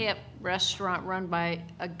sort of a hip restaurant run by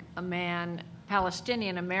a man,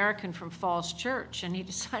 Palestinian American from Falls Church, and he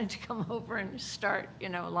decided to come over and start,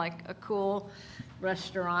 like a cool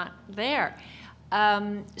restaurant there.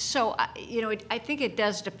 So, I think it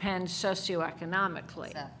does depend socioeconomically.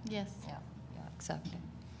 Exactly. Yes. Yeah, exactly.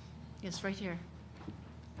 Yes, right here.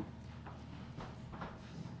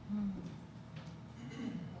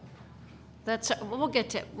 We'll get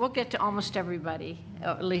to almost everybody, or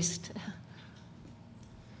at least.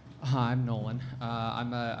 Hi, I'm Nolan.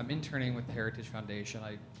 I'm interning with the Heritage Foundation.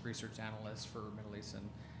 I'm research analyst for Middle East and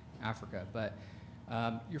Africa. But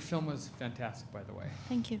your film was fantastic, by the way.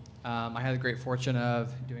 Thank you. I had the great fortune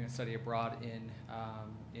of doing a study abroad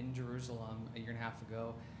in Jerusalem a year and a half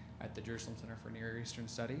ago at the Jerusalem Center for Near Eastern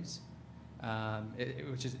Studies,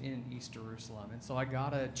 which is in East Jerusalem. And so I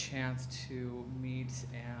got a chance to meet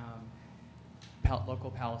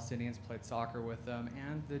local Palestinians, played soccer with them,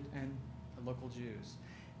 and the local Jews.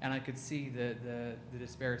 And I could see the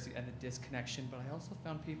disparity and the disconnection, but I also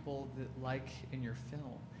found people that like in your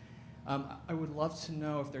film. I would love to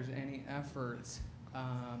know if there's any efforts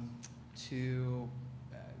to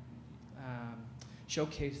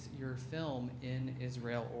showcase your film in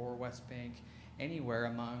Israel or West Bank, anywhere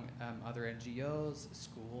among other NGOs,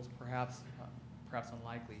 schools, perhaps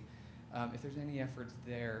unlikely. If there's any efforts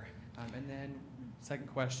there. And then second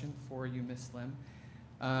question for you, Ms. Slim.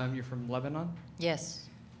 You're from Lebanon? Yes.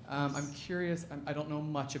 I'm curious, I don't know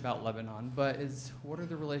much about Lebanon, but what are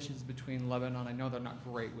the relations between Lebanon? I know they're not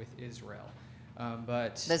great with Israel,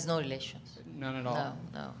 but... There's no relations. None at all?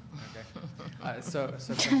 No. Okay.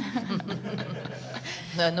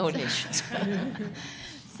 No relations.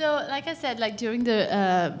 So, like I said, during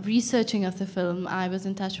the researching of the film, I was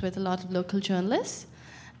in touch with a lot of local journalists.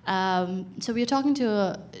 So we are talking to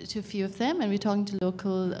a few of them, and we're talking to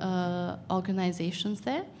local organizations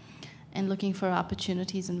there, and looking for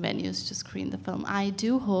opportunities and venues to screen the film. I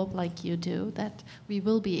do hope, like you do, that we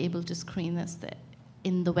will be able to screen this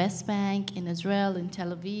in the West Bank, in Israel, in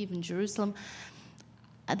Tel Aviv, in Jerusalem.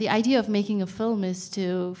 The idea of making a film is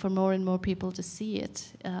for more and more people to see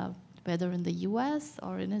it, whether in the US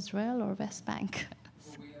or in Israel or West Bank.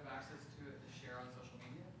 Will we have access to it to share on social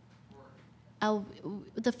media?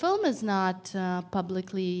 The film is not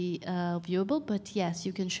publicly viewable, but yes,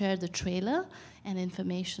 you can share the trailer and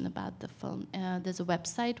information about the film. There's a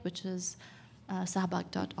website, which is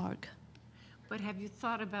sahbak.org. But have you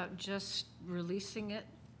thought about just releasing it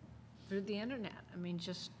through the internet? I mean,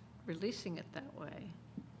 just releasing it that way.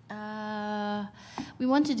 We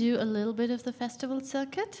want to do a little bit of the festival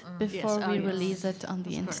circuit before we release it on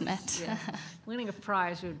the internet. Yeah. Winning a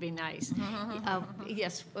prize would be nice.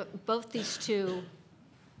 Yes, both these two,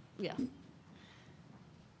 yeah.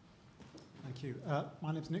 Thank you.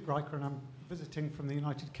 My name's Nick Riker, and I'm visiting from the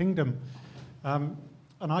United Kingdom. And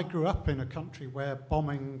I grew up in a country where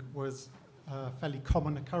bombing was a fairly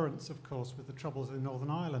common occurrence, of course, with the troubles in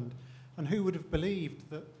Northern Ireland. And who would have believed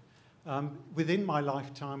that within my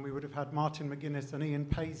lifetime we would have had Martin McGuinness and Ian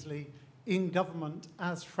Paisley in government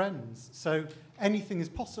as friends? So anything is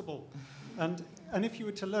possible. And if you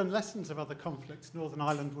were to learn lessons of other conflicts, Northern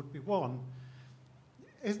Ireland would be one.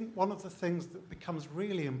 Isn't one of the things that becomes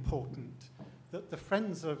really important that the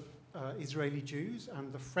friends of Israeli Jews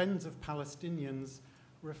and the friends of Palestinians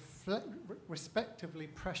respectively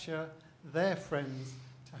pressure their friends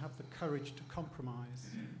to have the courage to compromise?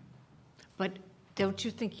 But don't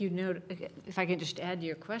you think if I can just add to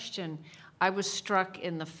your question, I was struck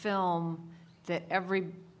in the film that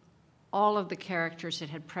all of the characters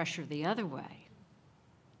had pressure the other way.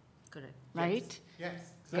 Correct. Right?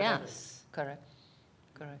 Yes. Yes. Correct.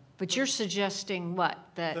 But you're suggesting what?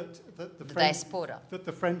 The diaspora. That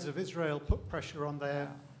the friends of Israel put pressure on their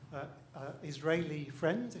Israeli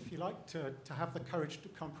friends, if you like, to have the courage to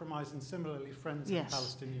compromise, and similarly friends of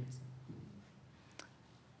Palestinians.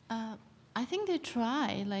 I think they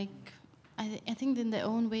try. I think in their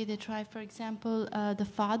own way they try. For example, the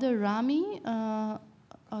father Rami,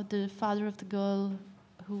 or the father of the girl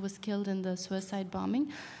who was killed in the suicide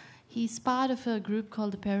bombing, he's part of a group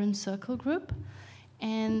called the Parent Circle Group.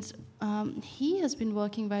 And he has been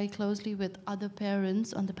working very closely with other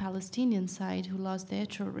parents on the Palestinian side who lost their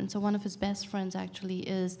children. So one of his best friends actually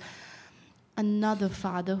is another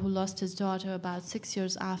father who lost his daughter about 6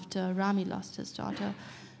 years after Rami lost his daughter.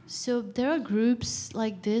 So there are groups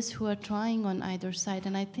like this who are trying on either side.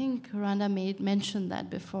 And I think Randa mentioned that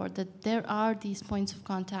before, that there are these points of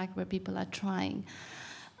contact where people are trying.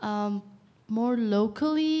 More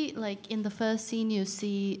locally, like in the first scene, you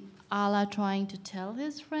see Allah trying to tell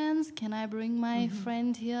his friends, can I bring my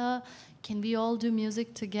friend here? Can we all do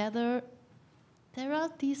music together? There are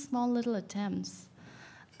these small little attempts.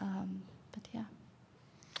 But yeah.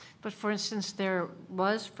 But for instance, there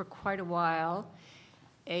was for quite a while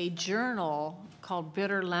a journal called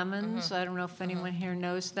Bitter Lemons. I don't know if anyone here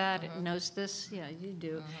knows that. Knows this? Yeah, you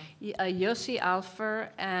do. Yossi Alfer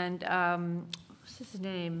and what's his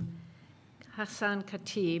name? Hassan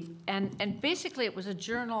Khatib, and basically it was a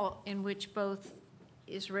journal in which both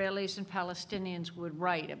Israelis and Palestinians would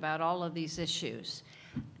write about all of these issues.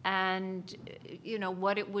 And, you know,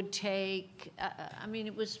 what it would take. I mean,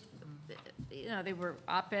 it was, you know, they were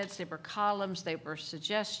op-eds, they were columns, they were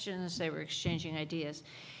suggestions, they were exchanging ideas.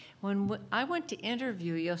 When I went to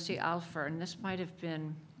interview Yossi Alfer, and this might have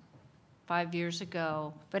been 5 years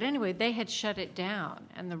ago, but anyway, they had shut it down.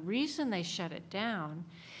 And the reason they shut it down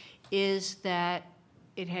is that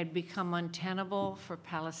it had become untenable for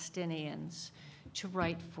Palestinians to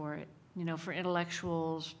write for it, you know, for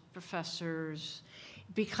intellectuals, professors,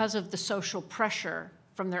 because of the social pressure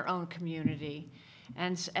from their own community.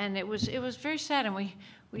 And it was very sad. And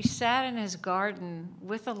we sat in his garden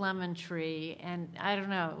with a lemon tree, and I don't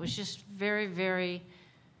know, it was just very, very,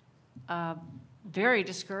 very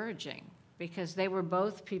discouraging, because they were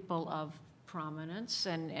both people of prominence,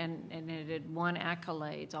 and it had won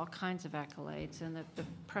accolades, all kinds of accolades, and the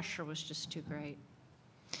pressure was just too great.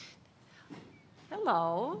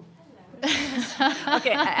 Hello.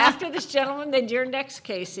 Okay, after this gentleman, then you're next,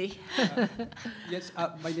 Casey. Yes,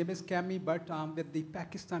 my name is Kami, but I'm with the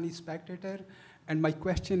Pakistani Spectator, and my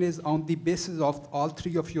question is on the basis of all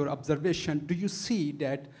three of your observations, do you see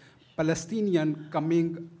that Palestinian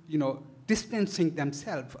coming, you know, distancing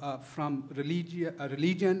themselves from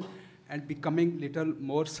religion and becoming little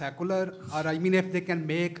more secular? Or I mean, if they can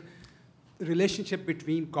make relationship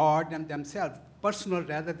between God and themselves personal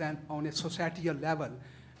rather than on a societal level.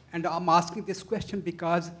 And I'm asking this question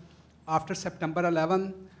because after September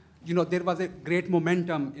 11, you know, there was a great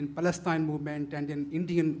momentum in Palestine movement and in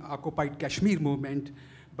Indian occupied Kashmir movement.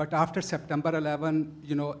 But after September 11,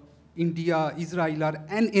 you know, India, Israel,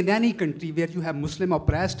 and in any country where you have Muslim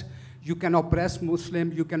oppressed, you can oppress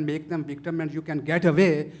Muslim, you can make them victim, and you can get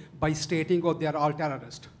away by stating, oh, they are all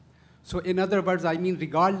terrorists. So in other words, I mean,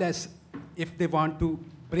 regardless if they want to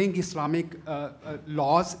bring Islamic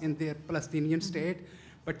laws in their Palestinian state,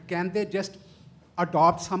 but can they just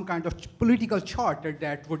adopt some kind of political charter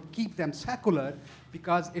that would keep them secular,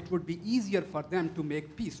 because it would be easier for them to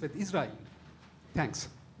make peace with Israel? Thanks.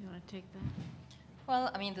 You want to take that?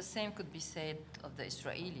 Well, I mean, the same could be said of the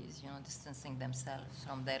Israelis, you know, distancing themselves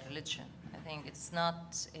from their religion. I think it's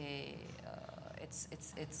not a,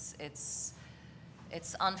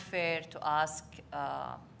 it's unfair to ask,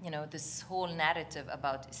 you know, this whole narrative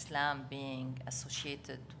about Islam being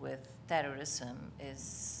associated with terrorism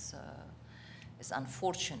is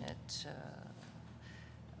unfortunate.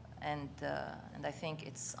 And I think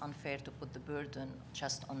it's unfair to put the burden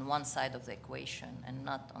just on one side of the equation and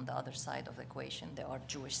not on the other side of the equation. There are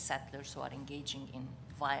Jewish settlers who are engaging in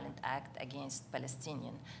violent act against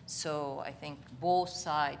Palestinians. So I think both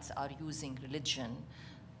sides are using religion,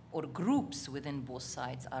 or groups within both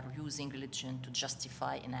sides are using religion to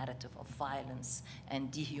justify a narrative of violence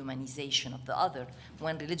and dehumanization of the other,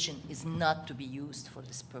 when religion is not to be used for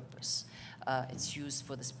this purpose. It's used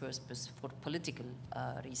for this purpose for political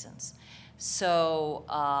reasons. So,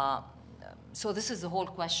 so this is the whole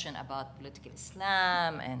question about political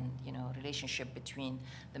Islam and, you know, relationship between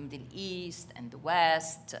the Middle East and the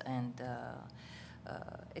West, and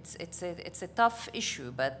it's a tough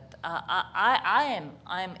issue. But I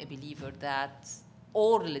am a believer that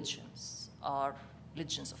all religions are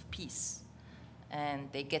religions of peace, and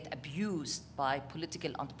they get abused by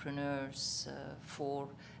political entrepreneurs for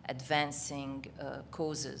advancing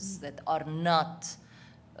causes that are not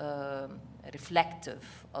reflective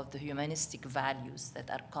of the humanistic values that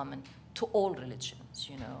are common to all religions,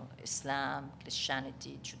 you know, Islam,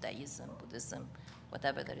 Christianity, Judaism, Buddhism,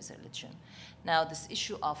 whatever there is a religion. Now, this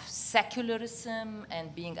issue of secularism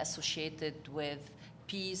and being associated with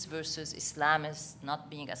peace versus Islamists not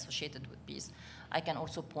being associated with peace, I can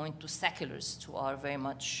also point to secularists who are very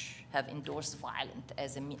much have endorsed violence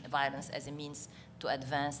as a means to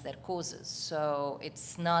advance their causes. So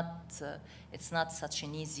it's not such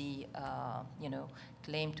an easy you know,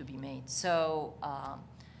 claim to be made. So I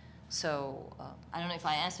don't know if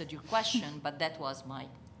I answered your question, but that was my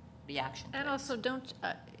reaction. And also, don't.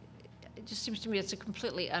 It just seems to me it's a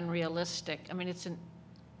completely unrealistic. I mean, it's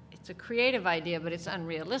a creative idea, but it's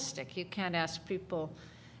unrealistic. You can't ask people,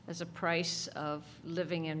 as a price of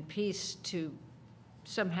living in peace, to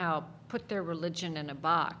somehow put their religion in a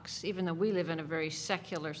box, even though we live in a very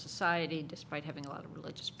secular society, despite having a lot of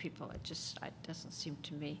religious people. It doesn't seem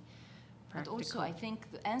to me practical. But also, I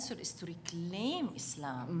think the answer is to reclaim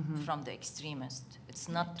Islam from the extremists. It's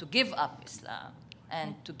not to give up Islam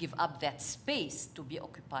and to give up that space to be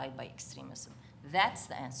occupied by extremism. That's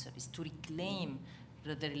the answer, is to reclaim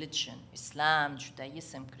the religion, Islam,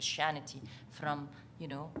 Judaism, Christianity, from, you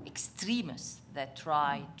know, extremists that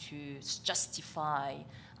try to justify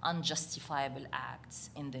unjustifiable acts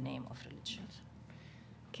in the name of religion.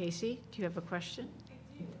 Casey, do you have a question?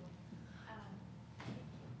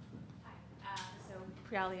 So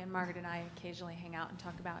Priyali and Margaret and I occasionally hang out and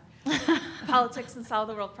talk about politics and solve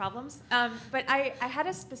the world problems. But I had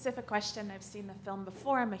a specific question. I've seen the film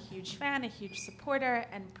before. I'm a huge fan, a huge supporter,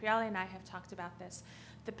 and Priyali and I have talked about this.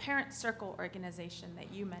 The Parent Circle organization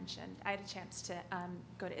that you mentioned, I had a chance to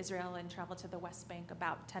go to Israel and travel to the West Bank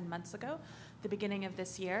about 10 months ago, the beginning of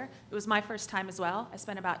this year. It was my first time as well. I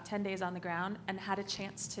spent about 10 days on the ground and had a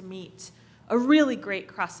chance to meet a really great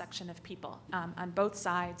cross-section of people on both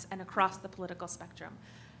sides and across the political spectrum.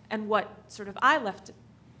 And what sort of I left,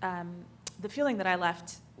 the feeling that I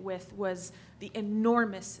left with was the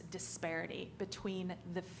enormous disparity between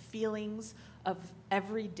the feelings of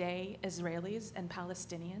everyday Israelis and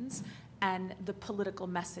Palestinians and the political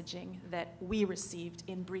messaging that we received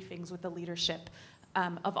in briefings with the leadership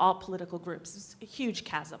of all political groups. It's a huge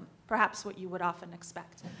chasm, perhaps what you would often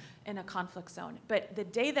expect in a conflict zone. But the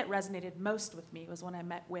day that resonated most with me was when I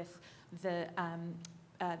met with the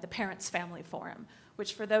Parents Family Forum,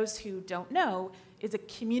 which for those who don't know, is a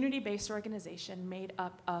community-based organization made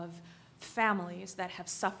up of families that have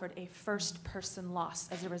suffered a first-person loss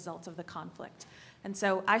as a result of the conflict. And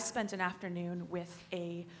so I spent an afternoon with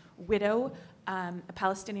a widow, a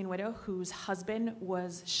Palestinian widow whose husband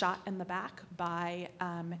was shot in the back by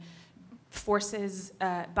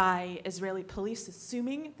by Israeli police,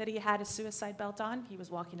 assuming that he had a suicide belt on. He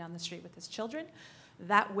was walking down the street with his children.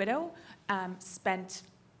 That widow spent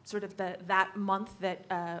sort of that month that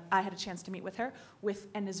I had a chance to meet with her, with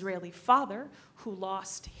an Israeli father who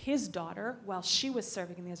lost his daughter while she was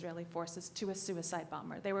serving in the Israeli forces to a suicide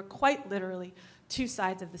bomber. They were quite literally two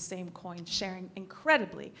sides of the same coin, sharing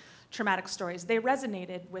incredibly traumatic stories. They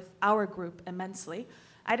resonated with our group immensely.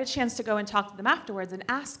 I had a chance to go and talk to them afterwards and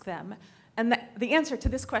ask them, and the answer to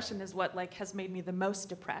this question is what has made me the most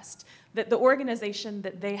depressed, that the organization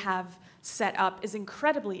that they have set up is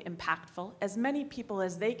incredibly impactful. As many people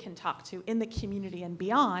as they can talk to in the community and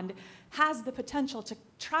beyond has the potential to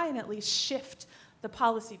try and at least shift the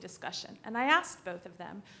policy discussion. And I asked both of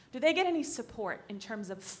them, do they get any support in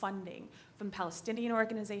terms of funding from Palestinian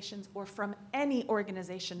organizations or from any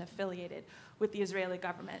organization affiliated with the Israeli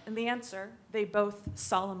government? And the answer, they both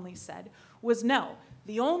solemnly said, was no.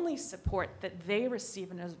 The only support that they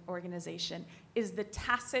receive in an organization is the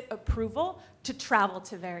tacit approval to travel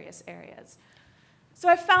to various areas. So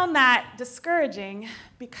I found that discouraging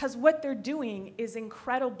because what they're doing is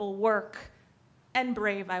incredible work, and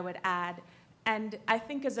brave, I would add, and I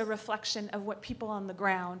think is a reflection of what people on the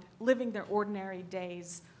ground, living their ordinary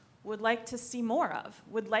days, would like to see more of,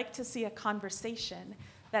 would like to see a conversation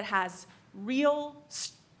that has real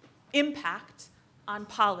impact on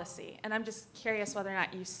policy. And I'm just curious whether or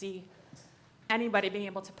not you see anybody being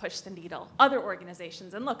able to push the needle, other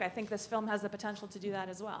organizations. And look, I think this film has the potential to do that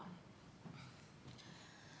as well.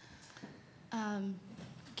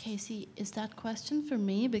 Casey, is that question for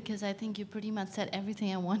me? Because I think you pretty much said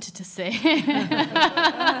everything I wanted to say. I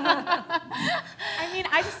mean,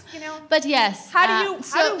 I just, But yes. How do we...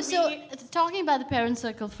 So talking about the Parent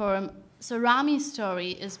Circle Forum, so Rami's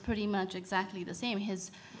story is pretty much exactly the same.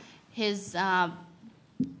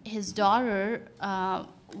 His daughter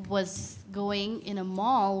was going in a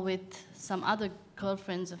mall with some other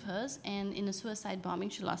girlfriends of hers, and in a suicide bombing,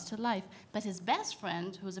 she lost her life. But his best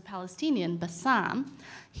friend, who's a Palestinian, Bassam,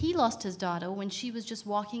 he lost his daughter when she was just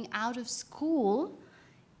walking out of school,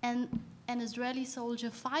 and an Israeli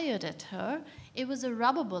soldier fired at her. It was a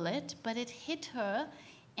rubber bullet, but it hit her,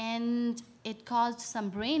 and it caused some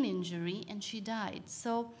brain injury, and she died.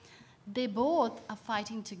 So they both are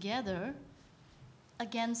fighting together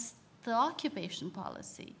against the occupation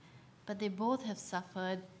policy, but they both have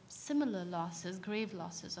suffered similar losses, grave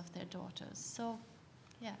losses of their daughters. So,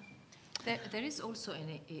 yeah. There is also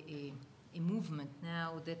a movement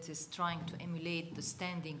now that is trying to emulate the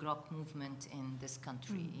Standing Rock movement in this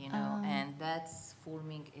country, and that's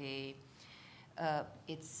forming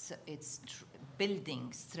it's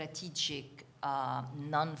building strategic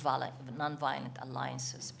non-violent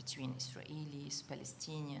alliances between Israelis,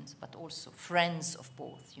 Palestinians, but also friends of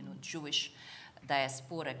both, Jewish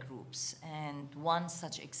diaspora groups. And one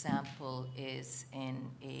such example is in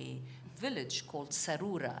a village called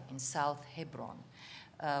Sarura in South Hebron,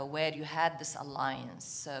 where you had this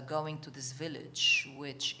alliance going to this village,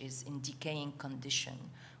 which is in decaying condition,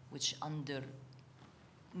 which under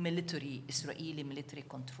Israeli military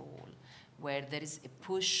control, where there is a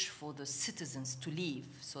push for the citizens to leave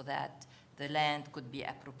so that the land could be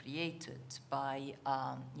appropriated by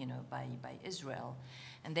Israel.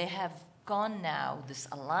 And they have gone now, this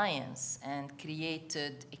alliance, and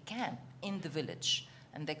created a camp in the village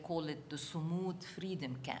and they call it the Sumud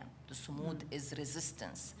Freedom Camp. The Sumud is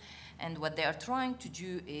resistance. And what they are trying to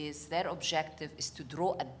do is, their objective is to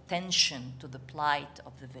draw attention to the plight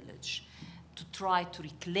of the village, to try to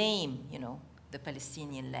reclaim, the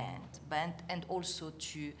Palestinian land, and also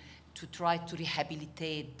to try to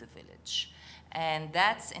rehabilitate the village. And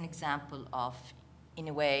that's an example of, in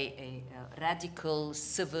a way, a radical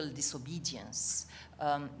civil disobedience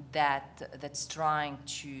that's trying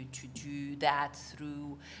to do that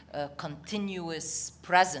through continuous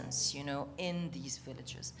presence, in these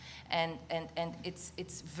villages. And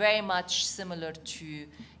it's very much similar to,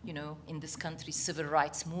 in this country, civil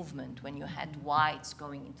rights movement, when you had whites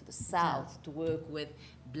going into the South to work with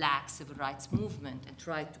Black civil rights movement and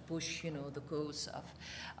try to push, the cause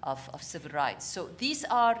of civil rights. So these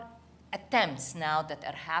are attempts now that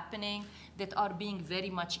are happening, that are being very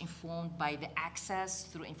much informed by the access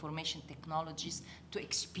through information technologies to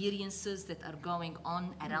experiences that are going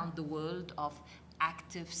on around the world of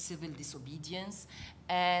active civil disobedience,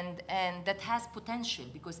 and that has potential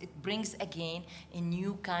because it brings again a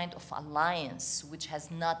new kind of alliance, which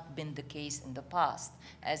has not been the case in the past,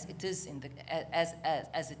 as it is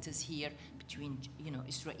as it is here between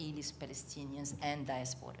Israelis, Palestinians, and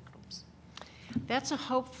diaspora groups. That's a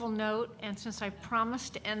hopeful note, and since I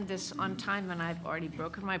promised to end this on time and I've already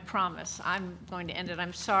broken my promise, I'm going to end it.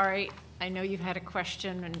 I'm sorry. I know you had a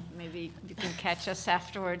question, and maybe you can catch us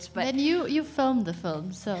afterwards. But then you filmed the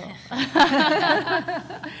film, so.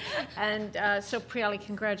 And so, Priyali,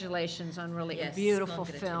 congratulations on really a beautiful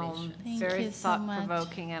film. Very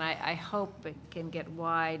thought-provoking, and I hope it can get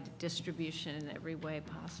wide distribution in every way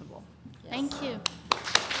possible. Thank you.